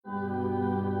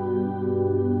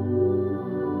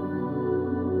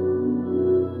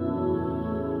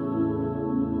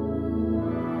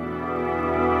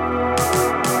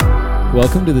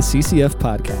Welcome to the CCF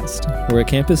Podcast. We're a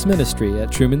campus ministry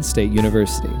at Truman State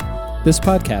University. This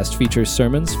podcast features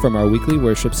sermons from our weekly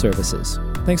worship services.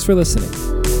 Thanks for listening.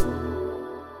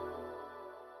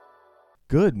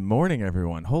 Good morning,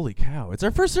 everyone. Holy cow. It's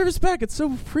our first service back. It's so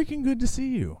freaking good to see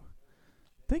you.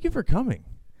 Thank you for coming.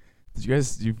 You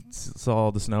saw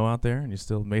all the snow out there and you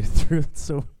still made it through? It's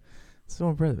so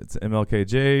impressive. It's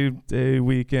MLKJ Day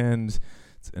weekend.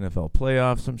 It's NFL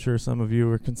playoffs. I'm sure some of you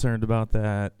are concerned about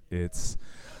that. It's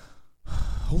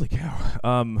holy cow.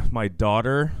 My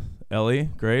daughter,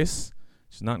 Ellie Grace,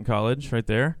 she's not in college, right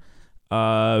there.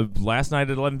 Last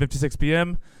night at 11:56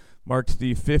 p.m. marked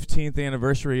the 15th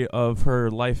anniversary of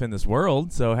her life in this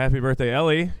world. So happy birthday,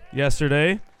 Ellie!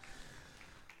 Yesterday,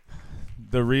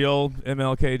 the real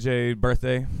MLKJ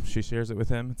birthday. She shares it with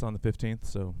him. It's on the 15th.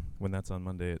 So when that's on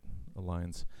Monday, it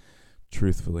aligns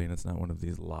truthfully, and it's not one of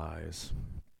these lies.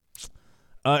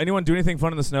 Anyone do anything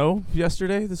fun in the snow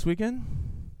this weekend?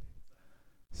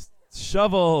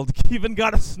 Shoveled. Kevin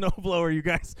got a snowblower, you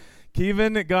guys.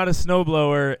 Kevin got a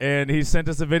snowblower, and he sent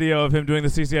us a video of him doing the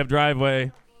CCF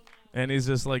driveway, and he's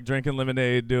just like drinking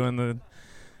lemonade, doing the.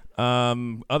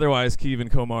 Otherwise, Kevin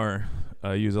Komar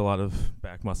use a lot of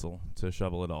back muscle to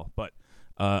shovel it all. But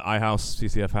iHouse,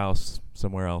 CCF house,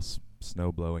 somewhere else,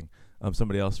 snow blowing.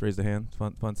 Somebody else raised a hand.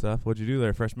 Fun stuff. What'd you do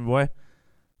there, freshman boy?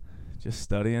 Just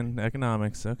studying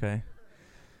economics. Okay.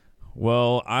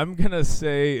 Well, I'm going to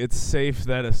say it's safe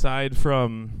that aside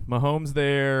from Mahomes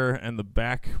there and the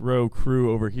back row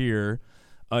crew over here,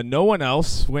 no one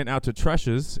else went out to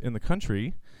Trush's in the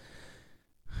country.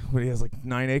 He has like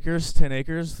 9 acres, 10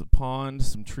 acres, the pond,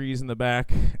 some trees in the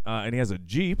back, and he has a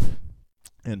Jeep,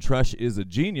 and Trush is a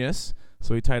genius.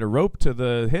 So he tied a rope to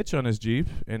the hitch on his Jeep,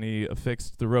 and he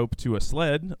affixed the rope to a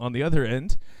sled on the other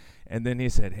end. And then he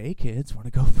said, "Hey, kids, want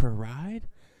to go for a ride?"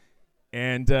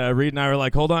 And Reed and I were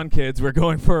like, "Hold on, kids, we're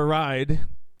going for a ride."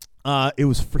 It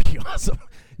was freaking awesome.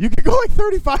 You could go like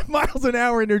 35 miles an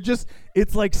hour, and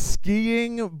it's like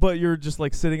skiing, but you're just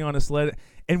like sitting on a sled.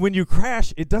 And when you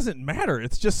crash, it doesn't matter.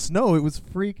 It's just snow. It was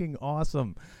freaking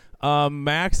awesome.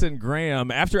 Max and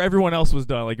Graham, after everyone else was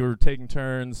done, like we were taking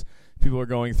turns, people were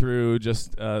going through,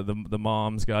 just the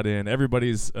moms got in.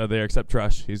 Everybody's there except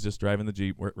Trush. He's just driving the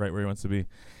Jeep right where he wants to be.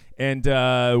 And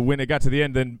when it got to the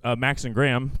end, then Max and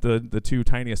Graham, the two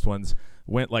tiniest ones,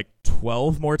 went like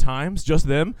 12 more times, just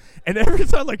them. And every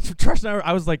time, like Trush and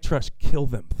I was like, "Trush, kill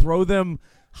them. Throw them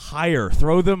higher.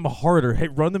 Throw them harder. Hey,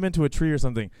 run them into a tree or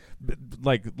something."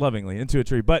 Like lovingly into a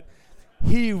tree. But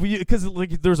because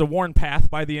like there was a worn path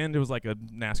by the end. It was like a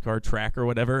NASCAR track or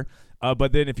whatever.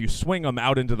 But then if you swing them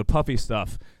out into the puffy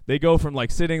stuff, they go from like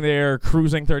sitting there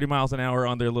cruising 30 miles an hour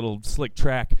on their little slick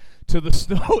track to the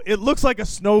snow. It looks like a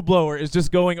snowblower is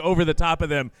just going over the top of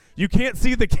them. You can't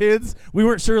see the kids. We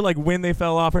weren't sure like when they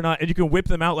fell off or not. And you can whip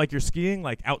them out like you're skiing,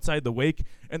 like outside the wake.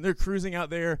 And they're cruising out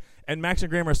there. And Max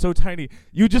and Graham are so tiny.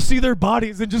 You just see their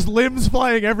bodies and just limbs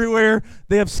flying everywhere.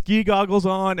 They have ski goggles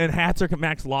on and hats.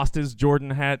 Max lost his Jordan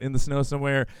hat in the snow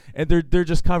somewhere. And they're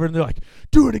just covered. And they're like,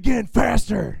 "Do it again,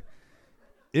 faster."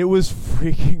 It was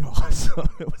freaking awesome.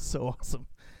 It was so awesome.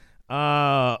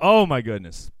 Oh, my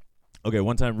goodness. Okay,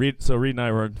 one time, Reed and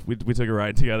I we took a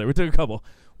ride together. We took a couple.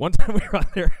 One time we were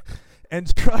out there, and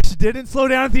Trush didn't slow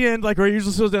down at the end like where he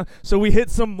usually slows down. So we hit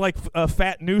some like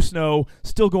fat new snow,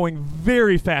 still going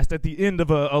very fast at the end of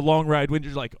a long ride when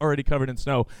you're like already covered in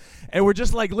snow. And we're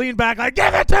just like lean back like,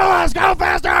 "Give it to us, go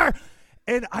faster!"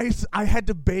 And I had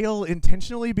to bail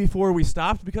intentionally before we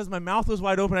stopped because my mouth was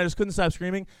wide open. I just couldn't stop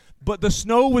screaming. But the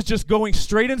snow was just going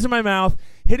straight into my mouth,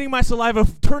 hitting my saliva,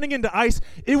 turning into ice.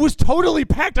 It was totally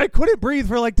packed. I couldn't breathe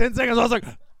for like 10 seconds. I was like,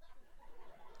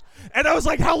 and I was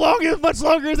like, much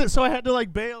longer is it? So I had to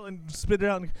like bail and spit it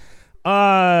out.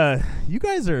 You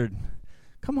guys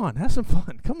come on, have some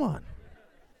fun. Come on.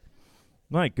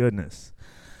 My goodness.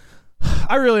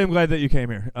 I really am glad that you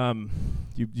came here.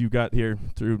 You got here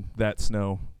through that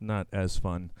snow, not as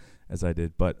fun as I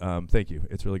did, but thank you.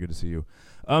 It's really good to see you.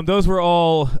 Those were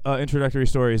all introductory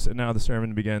stories, and now the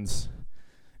sermon begins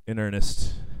in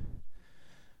earnest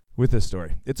with this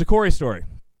story. It's a Corey story.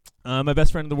 My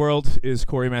best friend in the world is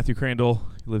Corey Matthew Crandall.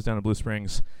 He lives down in Blue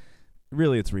Springs.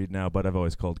 Really, it's Reed now, but I've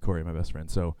always called Corey my best friend,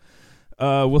 so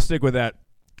we'll stick with that.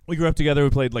 We grew up together.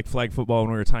 We played like flag football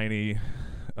when we were tiny.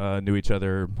 Knew each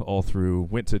other all through,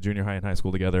 went to junior high and high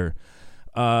school together.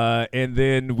 And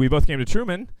then we both came to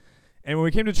Truman. And when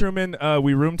we came to Truman,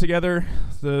 we roomed together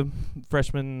the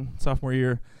sophomore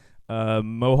year.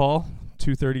 Mo Hall,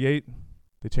 238.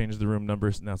 They changed the room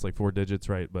numbers. Now it's like 4 digits,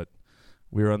 right? But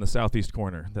we were on the southeast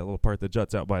corner, that little part that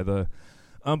juts out by the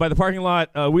parking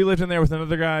lot. We lived in there with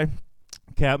another guy.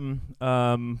 Captain.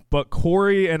 But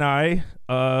Corey and I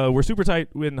were super tight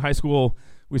in high school.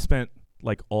 We spent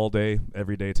like all day,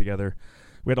 every day together.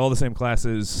 We had all the same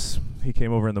classes. He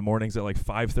came over in the mornings at like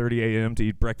 5:30 a.m. to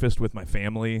eat breakfast with my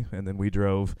family, and then we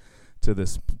drove to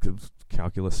this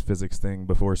calculus physics thing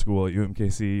before school at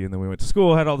UMKC, and then we went to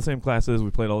school, had all the same classes, we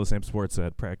played all the same sports,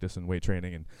 had practice and weight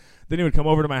training, and then he would come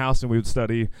over to my house and we would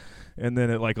study, and then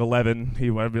at like 11 he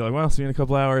would be like, well, see you in a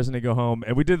couple hours, and he'd go home,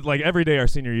 and we did like every day our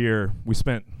senior year. We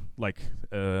spent like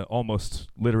almost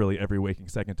literally every waking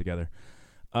second together,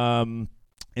 and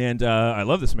I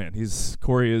love this man.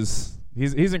 Corey is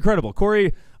incredible.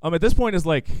 Corey at this point is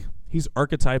like, he's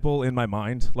archetypal in my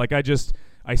mind. Like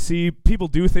I see people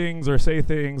do things or say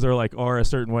things or like are a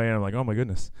certain way, and I'm like, oh my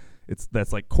goodness,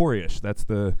 that's like Corey-ish. That's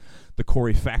the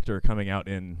Corey factor coming out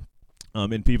in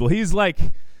people. He's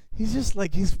kind of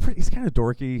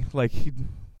dorky. Like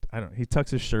he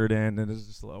tucks his shirt in and is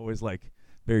just always like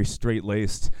very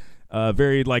straight-laced,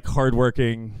 very like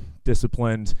hardworking,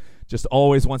 disciplined. Just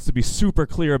always wants to be super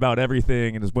clear about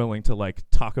everything and is willing to like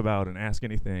talk about and ask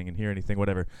anything and hear anything,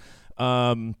 whatever.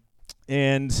 So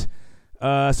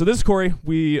this is Corey.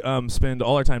 We spend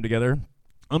all our time together,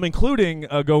 including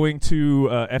going to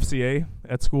FCA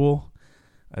at school.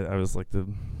 I was like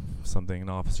an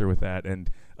officer with that.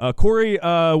 And Corey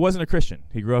wasn't a Christian.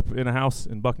 He grew up in a house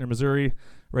in Buckner, Missouri,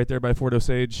 right there by Fort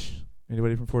Osage.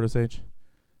 Anybody from Fort Osage?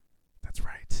 That's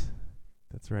right.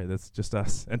 That's just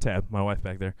us and Tab, my wife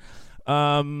back there.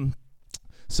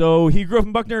 So he grew up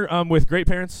in Buckner with great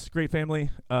parents, great family.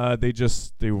 They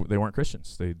weren't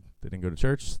Christians. They didn't go to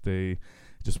church. They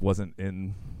just wasn't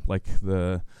in like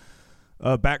the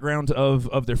background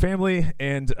of their family.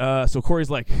 And so Corey's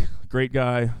like great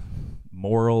guy,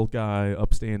 moral guy,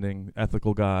 upstanding,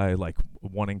 ethical guy, like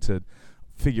wanting to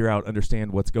figure out,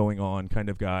 understand what's going on kind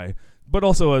of guy, but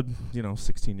also a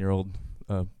 16-year-old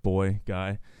boy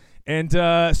guy. And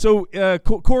so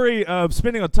Corey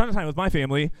spending a ton of time with my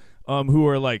family, who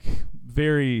are like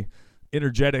very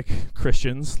energetic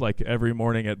Christians. Like every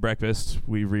morning at breakfast,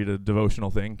 we read a devotional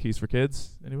thing. Keys for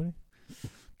Kids. Anybody?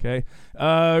 Okay.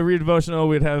 Read a devotional.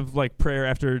 We'd have like prayer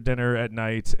after dinner at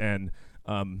night. And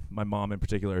my mom in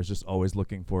particular is just always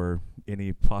looking for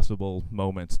any possible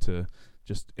moment to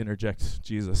just interject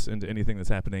Jesus into anything that's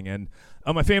happening. And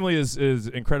my family is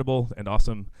incredible and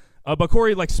awesome. But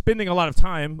Corey, like spending a lot of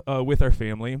time with our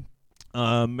family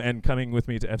and coming with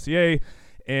me to FCA.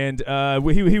 And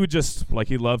he would just, like,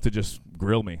 he loved to just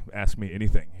grill me, ask me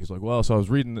anything. He's like, well, so I was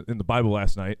reading in the Bible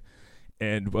last night,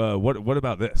 and what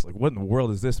about this? Like, what in the world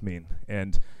does this mean?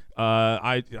 And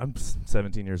I'm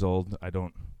 17 years old. I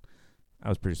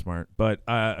was pretty smart, but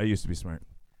I used to be smart.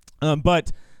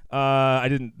 But I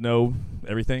didn't know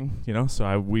everything,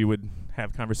 so we would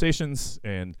have conversations,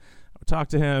 and I would talk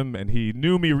to him, and he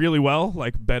knew me really well,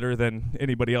 like better than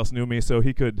anybody else knew me, so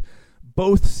he could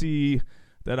both see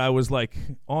that I was like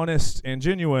honest and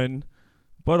genuine,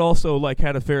 but also like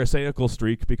had a pharisaical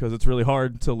streak, because it's really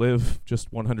hard to live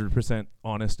just 100%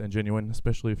 honest and genuine,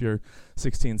 especially if you're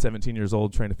 16, 17 years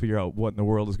old trying to figure out what in the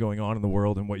world is going on in the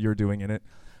world and what you're doing in it.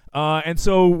 And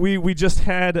so we just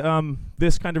had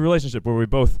this kind of relationship where we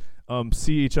both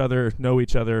see each other, know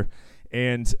each other.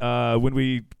 And when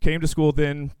we came to school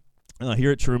then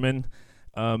here at Truman,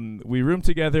 we roomed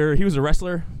together. He was a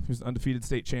wrestler. He was an undefeated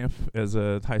state champ as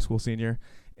a high school senior,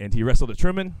 and he wrestled at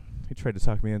Truman. He tried to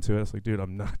talk me into it. I was like, dude,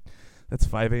 I'm not. That's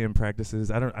 5 a.m.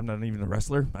 practices. I'm not even a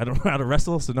wrestler. I don't know how to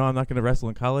wrestle, so no, I'm not going to wrestle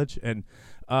in college. And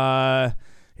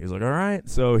he was like, all right.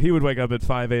 So he would wake up at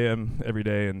 5 a.m. every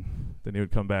day, and then he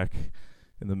would come back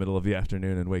in the middle of the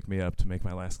afternoon and wake me up to make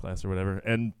my last class or whatever.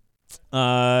 And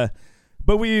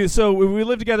but we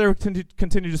lived together,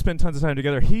 continued to spend tons of time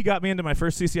together. He got me into my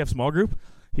first CCF small group.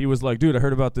 He was like, dude, I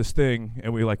heard about this thing.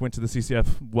 And we like went to the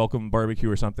CCF welcome barbecue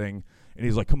or something. And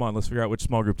he's like, come on, let's figure out which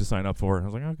small group to sign up for. And I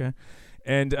was like, okay.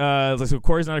 And so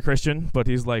Corey's not a Christian, but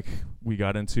he's like, we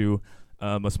got into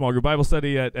a small group Bible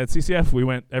study at CCF. We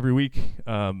went every week,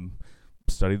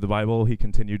 studied the Bible. He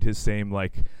continued his same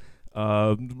like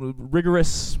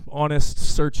rigorous, honest,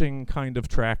 searching kind of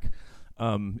track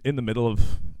in the middle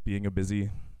of being a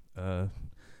busy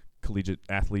collegiate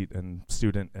athlete and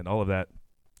student and all of that.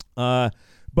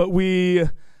 But we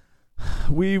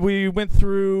went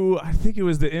through, I think it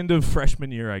was the end of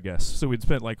freshman year, I guess. So we'd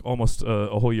spent like almost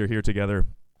a whole year here together.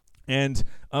 And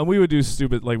we would do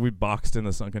stupid, like we boxed in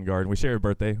the Sunken Garden. We shared a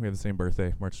birthday. We have the same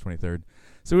birthday, March 23rd.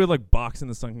 So we would like box in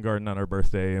the Sunken Garden on our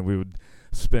birthday, and we would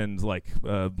spend like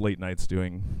late nights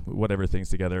doing whatever things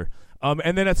together.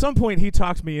 And then at some point he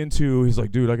talked me into, he's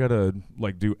like, dude, I got to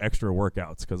like do extra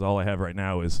workouts because all I have right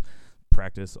now is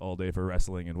practice all day for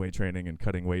wrestling and weight training and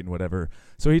cutting weight and whatever.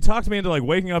 So he talked me into like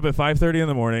waking up at 5:30 in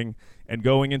the morning and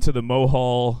going into the Mo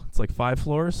Hall. It's like 5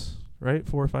 floors, right?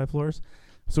 4 or 5 floors.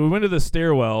 So we went to the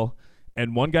stairwell,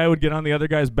 and one guy would get on the other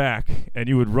guy's back, and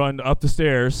you would run up the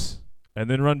stairs and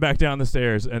then run back down the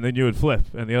stairs, and then you would flip,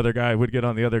 and the other guy would get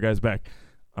on the other guy's back.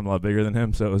 I'm a lot bigger than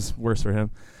him, so it was worse for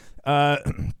him.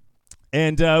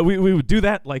 And we would do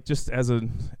that like just as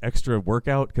an extra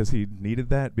workout because he needed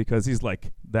that, because he's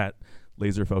like that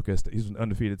laser focused. He's an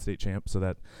undefeated state champ, so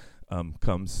that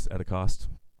comes at a cost.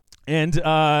 And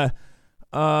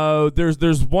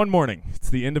there's one morning. It's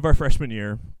the end of our freshman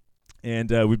year, and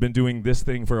we've been doing this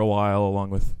thing for a while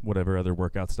along with whatever other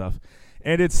workout stuff.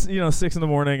 And it's 6 in the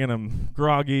morning, and I'm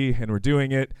groggy, and we're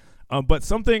doing it. But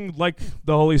something like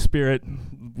the Holy Spirit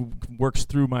works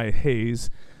through my haze.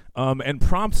 And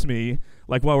prompts me,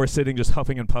 like while we're sitting just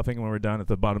huffing and puffing when we're down at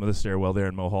the bottom of the stairwell there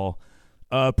in Mo Hall,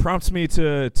 prompts me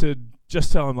to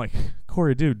just tell him, like,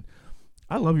 Corey, dude,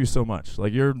 I love you so much.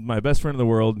 Like, you're my best friend in the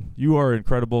world. You are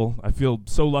incredible. I feel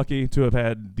so lucky to have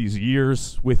had these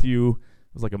years with you.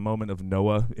 It was like a moment of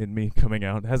Noah in me coming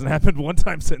out. It hasn't happened one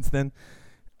time since then.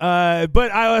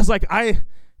 But I was like, I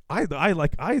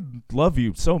love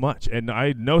you so much, and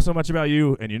I know so much about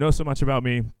you, and you know so much about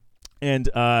me, and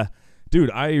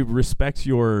dude, I respect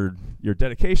your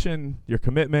dedication, your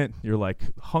commitment, your like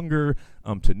hunger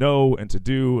to know and to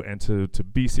do and to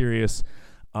be serious.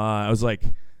 I was like,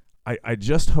 I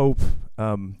just hope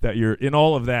that you're in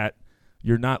all of that,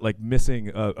 you're not like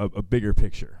missing a bigger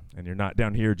picture, and you're not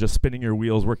down here just spinning your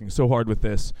wheels, working so hard with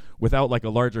this without like a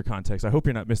larger context. I hope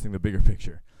you're not missing the bigger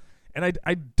picture. And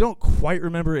I don't quite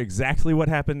remember exactly what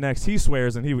happened next. He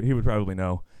swears, and he would probably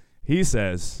know. He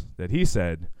says that he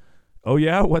said, "Oh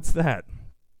yeah, what's that?"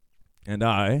 And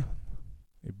I,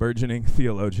 a burgeoning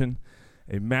theologian,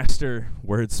 a master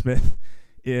wordsmith,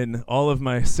 in all of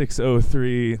my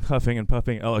 603 huffing and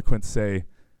puffing eloquence, say,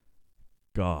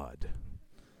 God.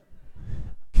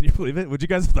 Can you believe it? Would you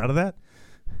guys have thought of that?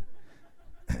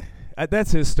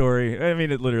 That's his story. I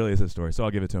mean, it literally is his story, so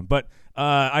I'll give it to him. But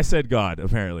I said God,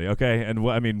 apparently, okay? And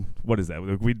what is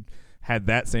that? We had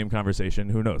that same conversation,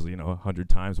 who knows, 100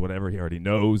 times, whatever. He already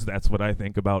knows that's what I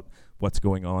think about what's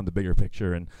going on, the bigger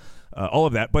picture, and all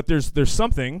of that. But there's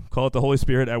something, call it the Holy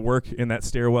Spirit, at work in that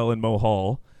stairwell in Mo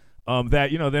Hall, that,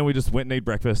 then we just went and ate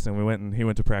breakfast, and he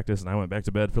went to practice, and I went back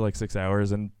to bed for like 6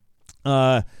 hours. And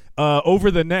over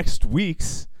the next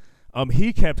weeks,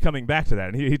 he kept coming back to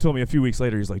that. And he told me a few weeks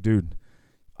later, he's like, dude,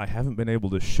 I haven't been able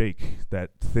to shake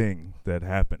that thing that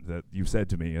happened that you said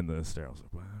to me in the stair. I was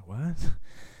like, what?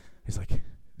 He's like,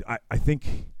 I think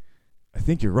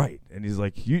you're right. And he's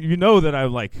like, you know that I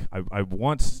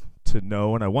want to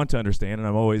know and I want to understand, and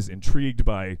I'm always intrigued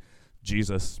by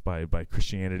Jesus, by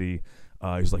Christianity.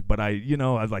 He's like, but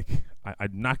I'm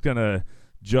not gonna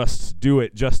just do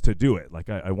it just to do it. Like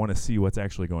I want to see what's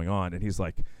actually going on. And he's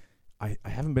like, I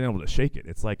haven't been able to shake it.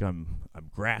 It's like I'm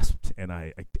grasped and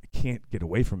I can't get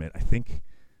away from it. I think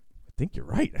you're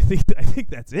right. I think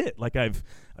that's it. Like I've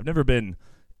never been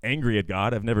angry at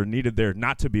God. I've never needed there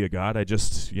not to be a God. I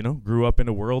just, grew up in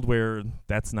a world where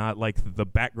that's not like the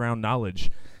background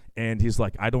knowledge. And he's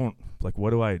like,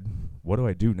 what do I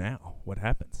do now? What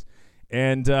happens?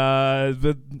 And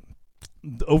over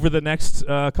the next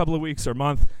couple of weeks or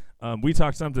month, we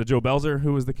talked some to Joe Belzer,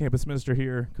 who was the campus minister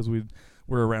here, because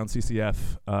we're around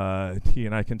CCF. He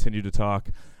and I continued to talk.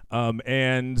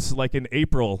 And like in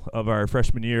April of our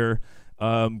freshman year,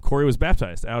 Corey was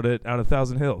baptized out at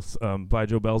Thousand Hills by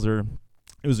Joe Belzer.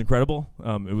 It was incredible.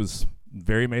 It was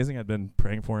very amazing. I'd been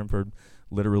praying for him for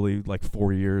literally like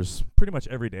 4 years, pretty much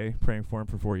every day, praying for him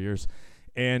for 4 years.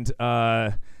 And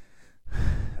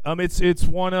it's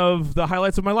one of the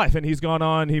highlights of my life. And he's gone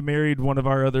on. He married one of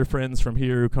our other friends from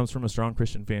here who comes from a strong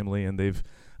Christian family, and they're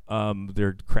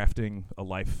crafting a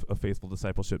life of faithful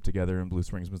discipleship together in Blue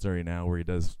Springs, Missouri now, where he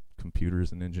does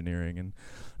computers and engineering and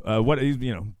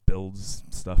builds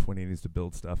stuff when he needs to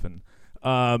build stuff, and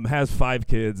has 5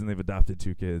 kids, and they've adopted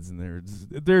 2 kids, and they're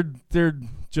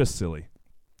just silly.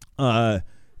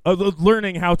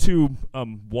 Learning how to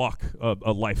walk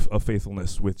a life of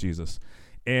faithfulness with Jesus.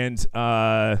 And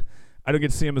I don't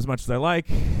get to see him as much as I like.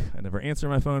 I never answer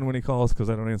my phone when he calls because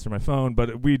I don't answer my phone.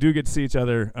 But we do get to see each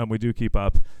other. We do keep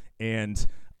up. And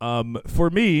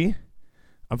for me,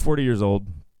 I'm 40 years old.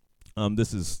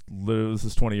 This is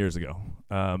 20 years ago.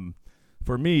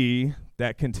 For me,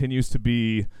 that continues to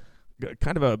be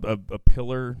kind of a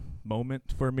pillar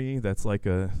moment for me. That's like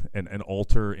an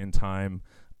altar in time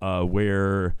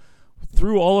where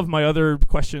through all of my other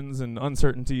questions and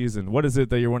uncertainties and what is it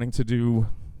that you're wanting to do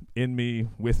in me,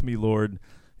 with me, Lord,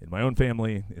 in my own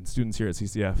family, in students here at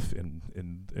CCF,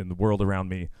 in the world around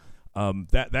me.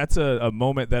 That's a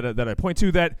moment that I point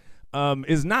to that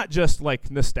is not just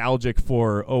like nostalgic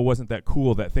for, oh, wasn't that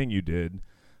cool, that thing you did,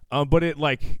 but it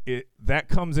that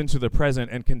comes into the present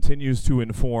and continues to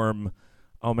inform.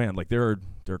 Oh man, like there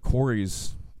are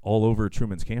Corys all over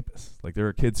Truman's campus. Like there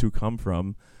are kids who come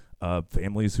from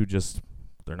families who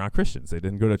they're not Christians. They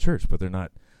didn't go to church, but they're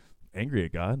not angry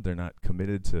at God. They're not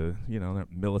committed to, they're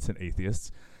not militant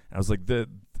atheists. And I was like,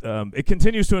 it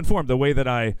continues to inform the way that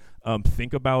I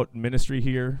think about ministry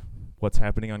here, what's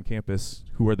happening on campus,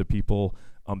 who are the people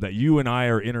that you and I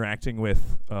are interacting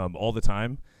with all the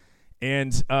time.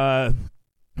 And I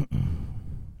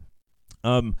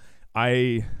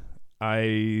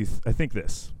think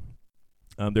this.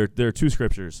 There are two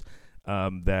scriptures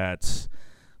that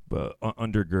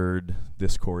undergird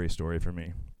this Corey story for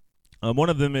me. One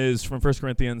of them is from 1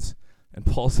 Corinthians, and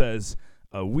Paul says,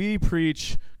 we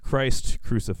preach Christ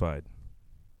crucified,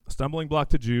 a stumbling block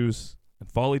to Jews and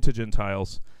folly to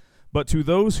Gentiles, but to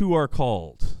those who are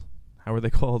called, how are they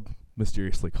called?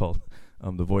 Mysteriously called,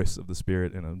 the voice of the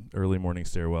Spirit in an early morning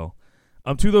stairwell.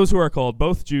 To those who are called,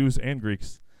 both Jews and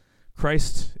Greeks,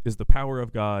 Christ is the power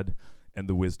of God and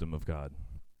the wisdom of God.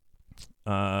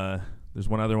 There's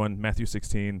one other one, Matthew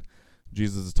 16.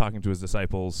 Jesus is talking to his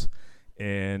disciples,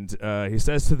 and he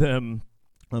says to them,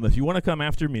 if you want to come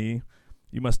after me,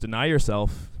 you must deny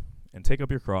yourself and take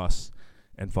up your cross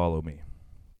and follow me.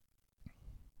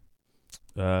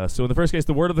 So in the first case,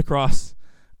 the word of the cross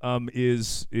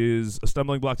is a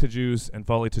stumbling block to Jews and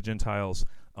folly to Gentiles,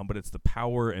 but it's the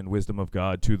power and wisdom of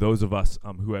God to those of us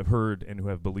who have heard and who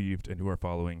have believed and who are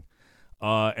following.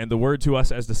 And the word to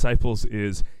us as disciples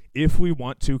is, if we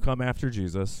want to come after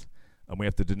Jesus, we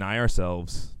have to deny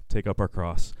ourselves, take up our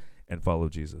cross, and follow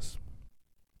Jesus.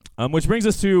 Which brings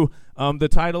us to the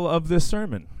title of this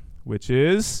sermon, which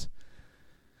is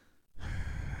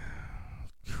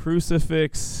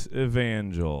Crucifix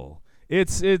Evangel.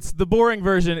 It's the boring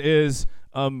version is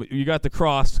you got the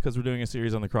cross, because we're doing a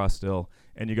series on the cross still,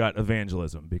 and you got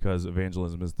evangelism, because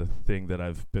evangelism is the thing that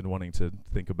I've been wanting to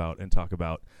think about and talk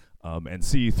about and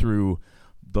see through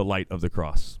the light of the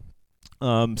cross.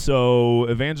 So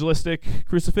evangelistic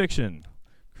crucifixion,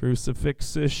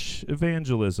 crucifixish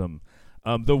evangelism.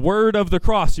 The word of the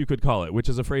cross, you could call it, which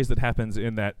is a phrase that happens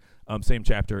in that same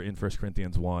chapter in 1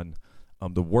 Corinthians 1.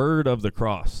 The word of the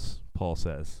cross, Paul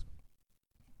says.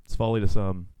 It's folly to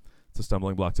some, it's a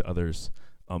stumbling block to others.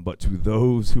 But to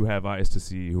those who have eyes to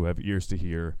see, who have ears to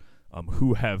hear,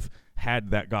 who have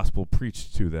had that gospel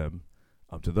preached to them,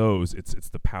 to those, it's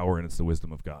the power and it's the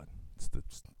wisdom of God. It's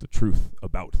the truth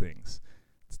about things.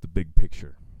 It's the big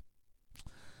picture.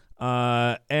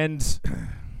 And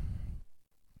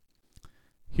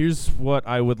here's what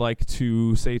I would like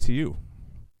to say to you.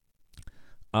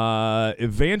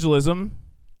 Evangelism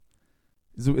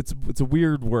it's a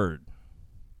weird word.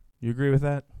 You agree with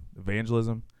that?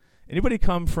 Evangelism. Anybody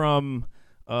come from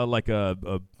like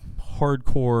a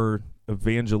hardcore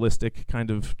evangelistic kind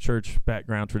of church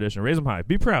background tradition? Raise them high.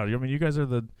 Be proud. I mean, you guys are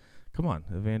the. Come on,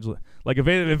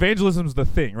 evangelism's the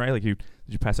thing, right? Like, did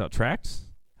you pass out tracts?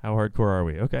 How hardcore are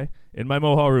we? Okay. In my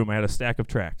Mohall room, I had a stack of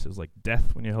tracts. It was like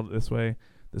death when you held it this way.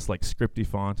 This like scripty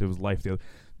font. It was life.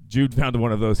 Jude found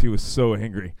one of those. He was so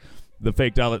angry. The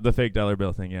fake dollar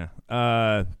bill thing. Yeah.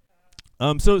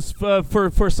 So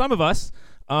for some of us,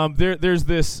 there's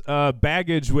this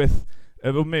baggage with.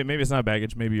 Maybe it's not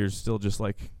baggage. Maybe you're still just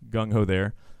like gung ho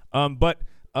there. But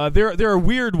there are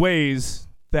weird ways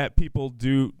that people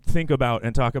do think about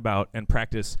and talk about and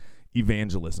practice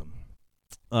evangelism.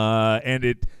 And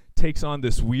it takes on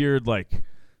this weird, like,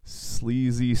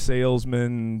 sleazy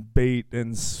salesman bait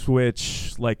and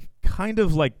switch, like, kind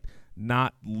of like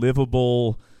not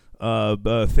livable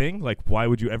thing. Like, why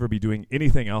would you ever be doing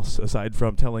anything else aside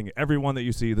from telling everyone that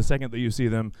you see, the second that you see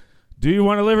them, do you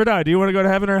want to live or die? Do you want to go to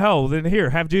heaven or hell? Then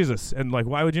here, have Jesus. And, like,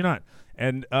 why would you not?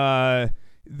 And, there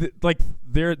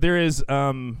is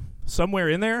somewhere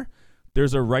in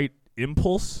there's a right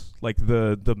impulse, like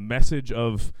the message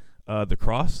of the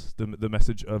cross, the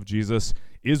message of Jesus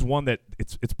is one that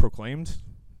it's proclaimed.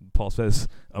 Paul says,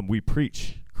 we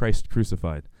preach Christ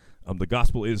crucified. The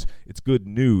gospel it's good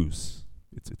news.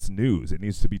 It's news. It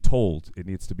needs to be told. It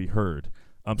needs to be heard.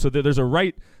 So there's a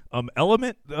right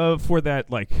element for that,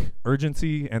 like,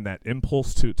 urgency and that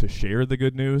impulse to share the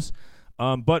good news.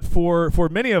 But for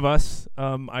many of us,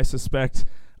 I suspect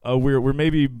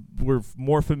we're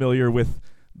more familiar with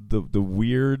the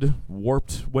weird,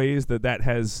 warped ways that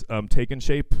has taken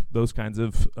shape. Those kinds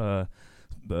of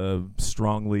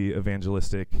strongly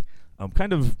evangelistic,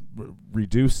 kind of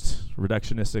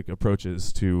reductionistic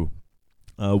approaches to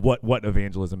what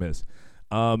evangelism is.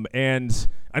 And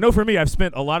I know for me, I've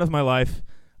spent a lot of my life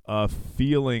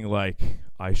feeling like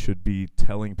I should be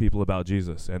telling people about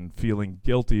Jesus and feeling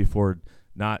guilty for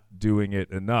not doing it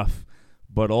enough,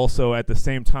 but also at the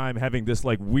same time having this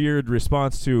like weird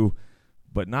response to,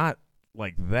 but not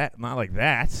like that. Like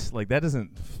that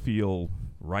doesn't feel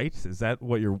right. Is that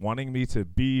what you're wanting me to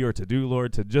be or to do,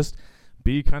 Lord? To just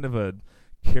be kind of a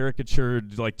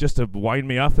caricatured, like just to wind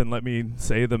me up and let me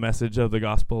say the message of the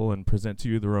gospel and present to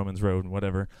you the Romans road and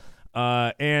whatever.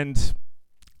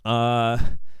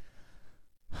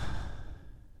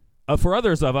 For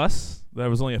others of us, there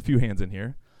was only a few hands in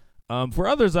here. For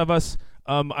others of us,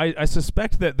 I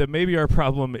suspect that maybe our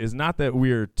problem is not that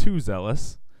we're too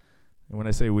zealous. And when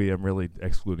I say we, I'm really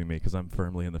excluding me because I'm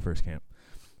firmly in the first camp,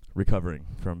 recovering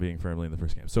from being firmly in the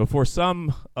first camp. So for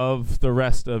some of the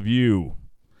rest of you,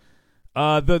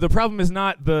 the problem is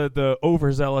not the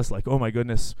overzealous, like, oh my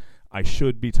goodness, I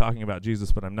should be talking about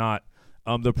Jesus, but I'm not.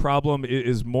 The problem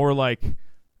is more like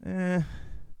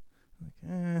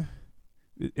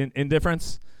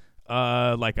indifference.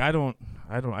 Like I don't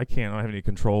have any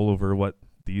control over what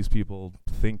these people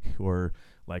think, or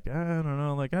like, I don't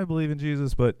know, like I believe in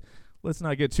Jesus, but let's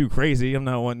not get too crazy. I'm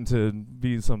not wanting to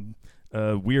be some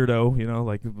weirdo,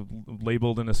 like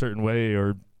labeled in a certain way,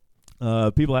 or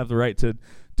people have the right to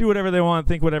do whatever they want,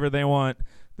 think whatever they want.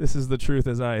 This is the truth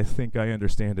as I think I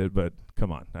understand it, but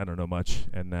come on, I don't know much.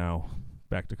 And now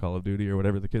back to Call of Duty or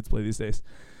whatever the kids play these days.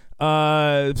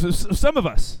 So some of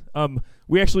us,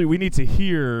 we need to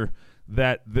hear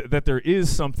that there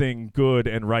is something good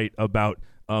and right about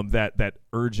that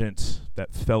urgent,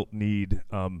 that felt need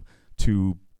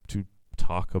to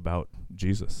talk about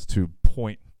Jesus, to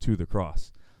point to the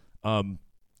cross.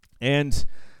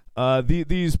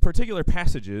 These particular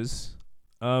passages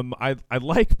I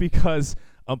like because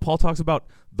Paul talks about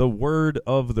the word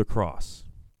of the cross.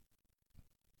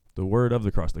 The word of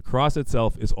the cross. The cross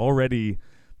itself is already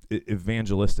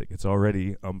evangelistic. It's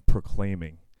already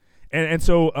proclaiming. And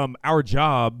so our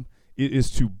job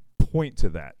is to point to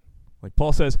that. Like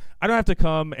Paul says, I don't have to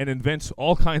come and invent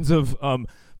all kinds of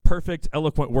perfect,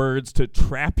 eloquent words to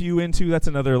trap you into. That's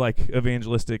another like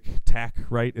evangelistic tack,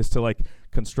 right? Is to like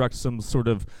construct some sort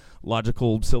of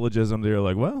logical syllogism. They're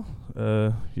like, well,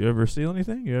 you ever steal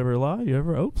anything? You ever lie? You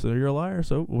ever, so you're a liar.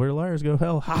 So where liars go,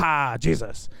 hell. Ha ha,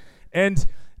 Jesus. And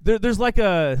there's like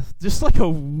a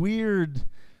weird,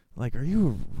 like, are you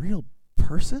a real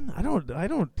person? I don't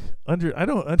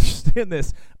understand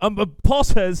this. But Paul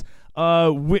says,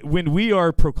 when we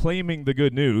are proclaiming the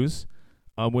good news,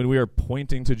 when we are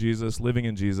pointing to Jesus, living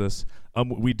in Jesus,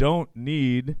 we don't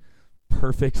need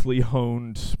perfectly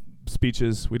honed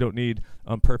speeches. We don't need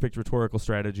perfect rhetorical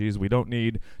strategies. We don't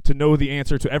need to know the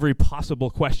answer to every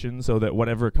possible question so that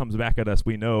whatever comes back at us,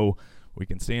 we know we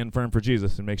can stand firm for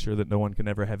Jesus and make sure that no one can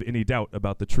ever have any doubt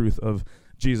about the truth of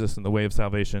Jesus and the way of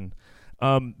salvation.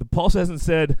 Paul says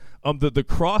instead, the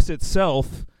cross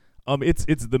itself,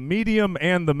 it's the medium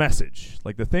and the message.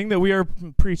 Like the thing that we are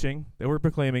preaching, that we're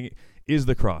proclaiming, is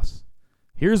the cross.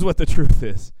 Here's what the truth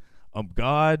is.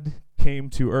 God came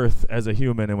to earth as a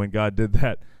human, and when God did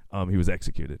that, he was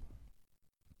executed.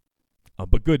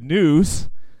 But good news,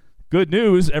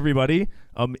 everybody,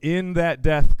 in that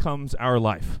death comes our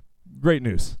life. Great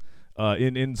news.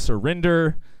 In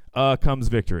surrender comes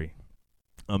victory.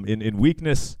 In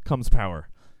weakness comes power.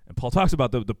 And Paul talks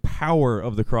about the power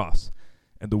of the cross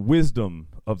and the wisdom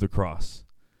of the cross.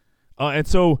 And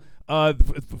so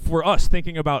for us,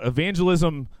 thinking about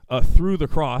evangelism through the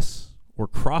cross, or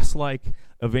cross-like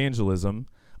evangelism,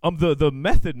 the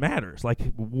method matters.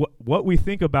 Like what we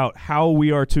think about how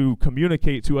we are to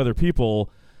communicate to other people,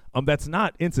 that's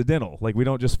not incidental. Like we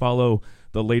don't just follow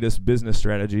the latest business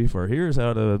strategy for here's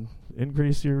how to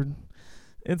increase your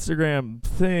Instagram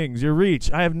things, your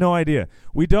reach. I have no idea.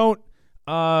 We don't.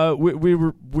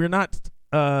 We're not.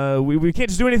 We can't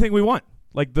just do anything we want.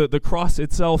 Like the cross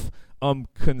itself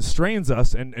constrains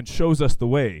us and shows us the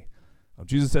way.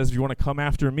 Jesus says, if you want to come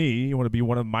after me, you want to be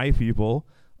one of my people,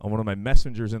 one of my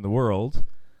messengers in the world.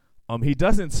 He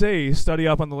doesn't say study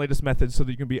up on the latest methods so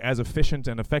that you can be as efficient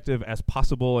and effective as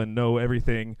possible and know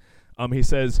everything. He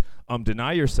says,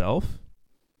 deny yourself,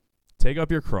 take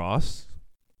up your cross,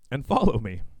 and follow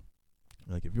me.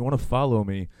 Like, if you want to follow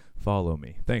me, follow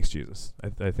me. Thanks, Jesus.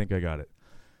 I think I got it.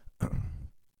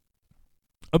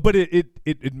 But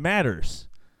it matters.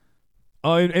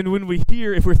 And when we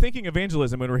hear, if we're thinking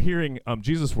evangelism, when we're hearing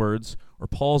Jesus' words or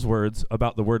Paul's words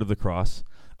about the word of the cross,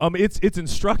 it's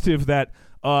instructive that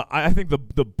I think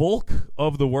the bulk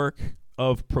of the work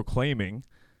of proclaiming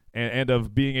and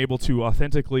of being able to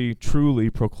authentically, truly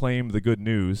proclaim the good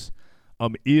news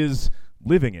is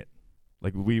living it.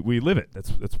 Like we live it.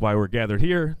 That's why we're gathered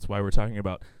here. It's why we're talking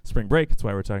about spring break. It's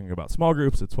why we're talking about small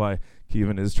groups. It's why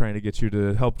Kevin is trying to get you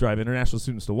to help drive international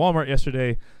students to Walmart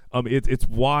yesterday. It's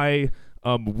why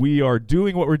we are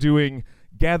doing what we're doing,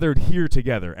 gathered here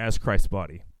together as Christ's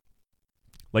body.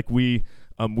 Like we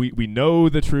know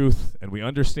the truth and we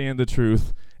understand the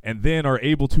truth, and then are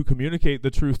able to communicate the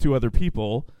truth to other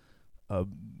people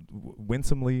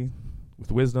winsomely,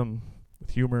 with wisdom,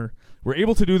 with humor. We're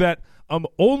able to do that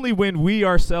only when we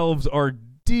ourselves are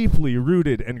deeply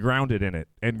rooted and grounded in it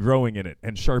and growing in it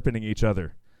and sharpening each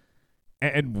other.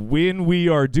 And when we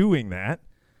are doing that,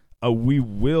 we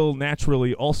will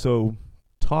naturally also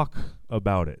talk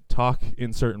about it, talk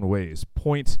in certain ways,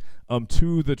 point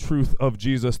to the truth of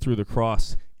Jesus through the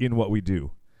cross in what we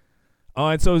do.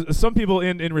 And so some people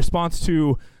in response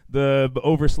to the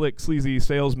over-slick, sleazy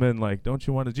salesman, like, don't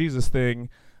you want a Jesus thing,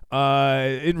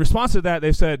 in response to that,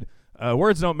 they've said,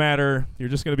 words don't matter. You're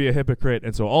just going to be a hypocrite.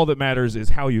 And so all that matters is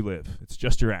how you live. It's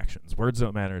just your actions. Words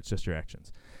don't matter. It's just your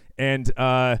actions. And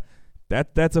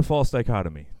that's a false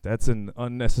dichotomy. That's an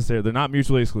unnecessary. They're not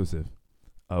mutually exclusive.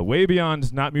 Way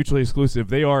beyond not mutually exclusive,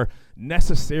 they are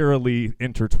necessarily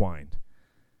intertwined.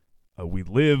 We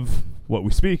live what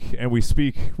we speak, and we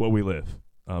speak what we live.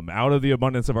 Out of the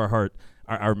abundance of our heart,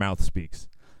 our mouth speaks.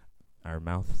 Our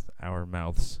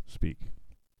mouths speak.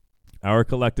 Our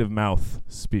collective mouth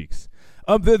speaks.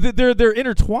 They're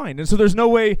intertwined, and so there's no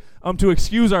way to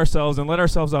excuse ourselves and let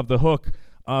ourselves off the hook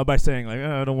by saying, like,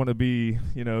 I don't want to be,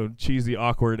 cheesy,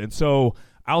 awkward, and so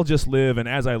I'll just live, and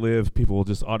as I live, people will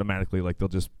just automatically, they'll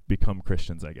just become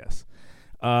Christians, I guess.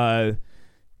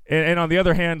 And on the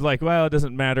other hand, it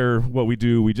doesn't matter what we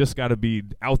do. We just got to be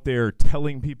out there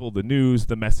telling people the news,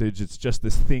 the message. It's just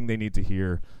this thing they need to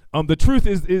hear. The truth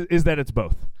is that it's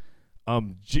both.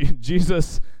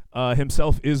 Jesus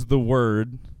himself is the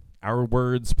Word. Our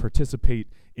words participate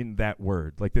in that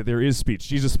Word. That there is speech.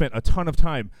 Jesus spent a ton of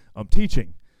time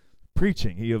teaching,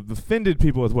 preaching. He offended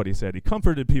people with what he said. He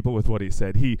comforted people with what he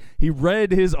said. He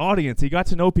read his audience. He got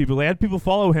to know people. He had people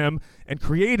follow him and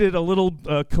created a little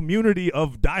community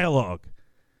of dialogue.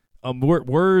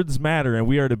 Words matter, and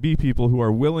we are to be people who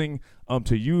are willing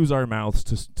to use our mouths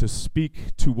to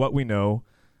speak to what we know,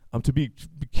 to be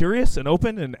curious and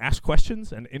open and ask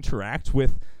questions and interact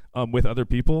with other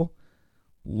people,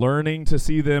 learning to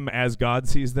see them as God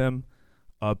sees them,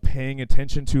 paying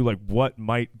attention to what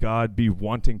might God be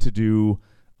wanting to do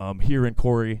here in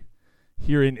Corey,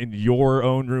 here in your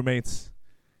own roommates,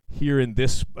 here in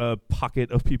this pocket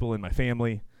of people in my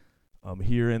family,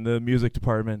 here in the music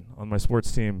department, on my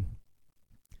sports team.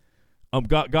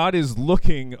 God is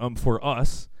looking for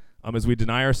us as we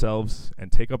deny ourselves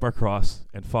and take up our cross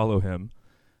and follow him.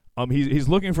 He's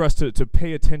looking for us to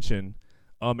pay attention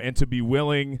and to be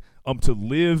willing to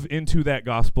live into that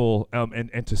gospel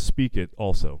and to speak it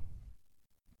also.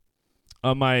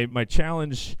 My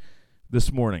challenge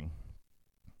this morning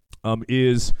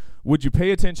is, would you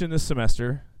pay attention this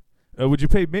semester? Would you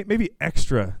pay maybe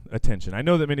extra attention? I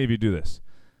know that many of you do this.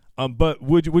 But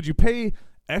would you pay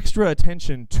extra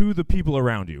attention to the people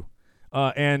around you?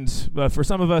 And for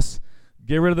some of us,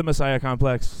 get rid of the Messiah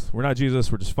complex. We're not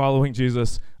Jesus. We're just following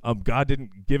Jesus. God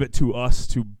didn't give it to us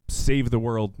to save the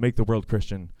world, make the world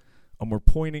Christian. We're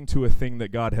pointing to a thing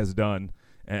that God has done,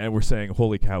 and we're saying,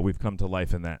 holy cow, we've come to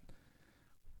life in that.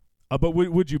 But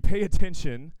would you pay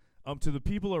attention to the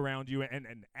people around you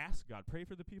and ask God, pray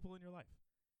for the people in your life?